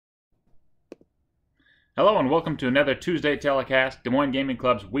Hello and welcome to another Tuesday Telecast, Des Moines Gaming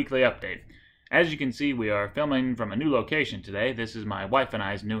Club's weekly update. As you can see, we are filming from a new location today. This is my wife and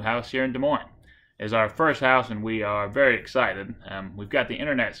I's new house here in Des Moines. It's our first house and we are very excited. We've got the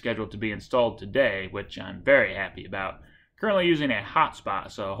internet scheduled to be installed today, which I'm very happy about. Currently using a hotspot,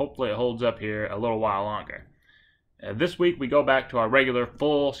 so hopefully it holds up here a little while longer. This week we go back to our regular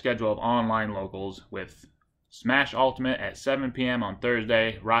full schedule of online locals with Smash Ultimate at 7 p.m. on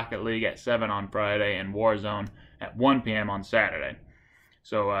Thursday, Rocket League at 7 on Friday, and Warzone at 1 p.m. on Saturday.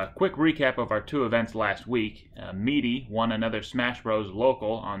 So a quick recap of our two events last week. Meaty won another Smash Bros.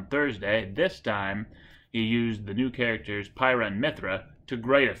 Local on Thursday. This time he used the new characters Pyra and Mithra to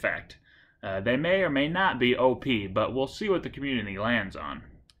great effect. They may or may not be OP, but we'll see what the community lands on.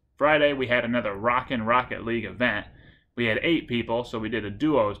 Friday we had another Rockin' Rocket League event. We had 8 people, so we did a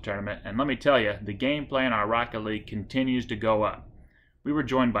duos tournament, and let me tell you, the gameplay in our Rocket League continues to go up. We were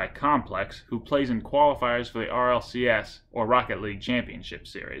joined by Complex, who plays in qualifiers for the RLCS, or Rocket League Championship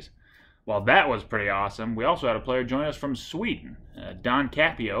Series. While that was pretty awesome, we also had a player join us from Sweden. Don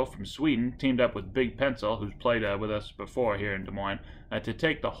Capio from Sweden teamed up with Big Pencil, who's played with us before here in Des Moines, to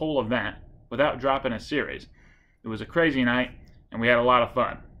take the whole event without dropping a series. It was a crazy night, and we had a lot of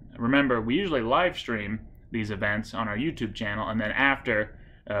fun. Remember, we usually live stream these events on our YouTube channel, and then after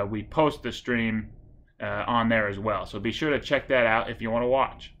we post the stream on there as well. So be sure to check that out if you want to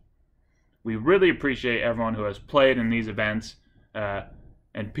watch. We really appreciate everyone who has played in these events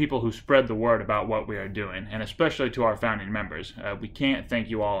and people who spread the word about what we are doing, and especially to our founding members. We can't thank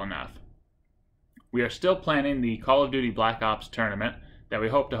you all enough. We are still planning the Call of Duty Black Ops tournament that we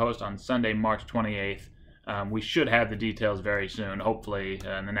hope to host on Sunday, March 28th. We should have the details very soon, hopefully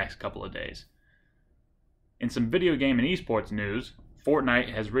in the next couple of days. In some video game and esports news,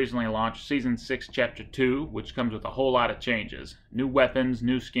 Fortnite has recently launched Season 6 Chapter 2, which comes with a whole lot of changes. New weapons,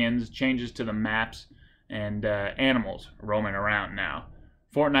 new skins, changes to the maps, and animals roaming around now.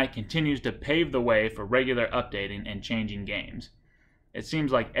 Fortnite continues to pave the way for regular updating and changing games. It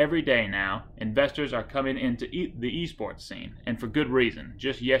seems like every day now, investors are coming into the esports scene, and for good reason.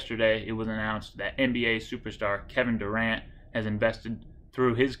 Just yesterday, it was announced that NBA superstar Kevin Durant has invested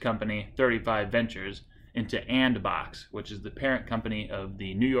through his company, 35 Ventures, into Andbox, which is the parent company of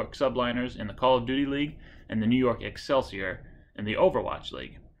the New York Subliners in the Call of Duty League and the New York Excelsior in the Overwatch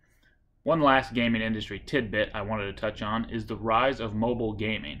League. One last gaming industry tidbit I wanted to touch on is the rise of mobile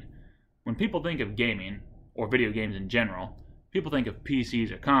gaming. When people think of gaming, or video games in general, people think of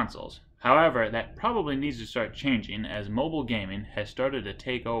PCs or consoles. However, that probably needs to start changing as mobile gaming has started to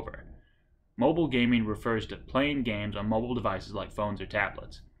take over. Mobile gaming refers to playing games on mobile devices like phones or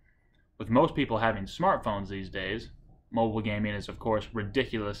tablets. With most people having smartphones these days, mobile gaming is of course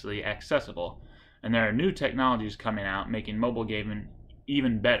ridiculously accessible, and there are new technologies coming out making mobile gaming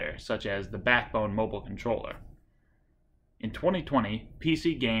even better, such as the Backbone mobile controller. In 2020,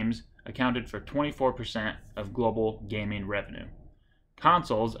 PC games accounted for 24% of global gaming revenue.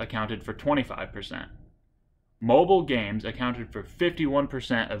 Consoles accounted for 25%. Mobile games accounted for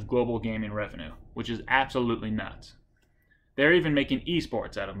 51% of global gaming revenue, which is absolutely nuts. They're even making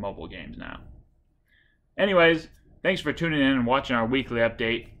esports out of mobile games now. Anyways, thanks for tuning in and watching our weekly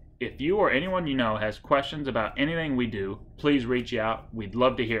update. If you or anyone you know has questions about anything we do, please reach out. We'd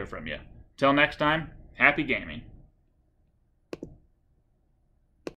love to hear from you. Till next time, happy gaming.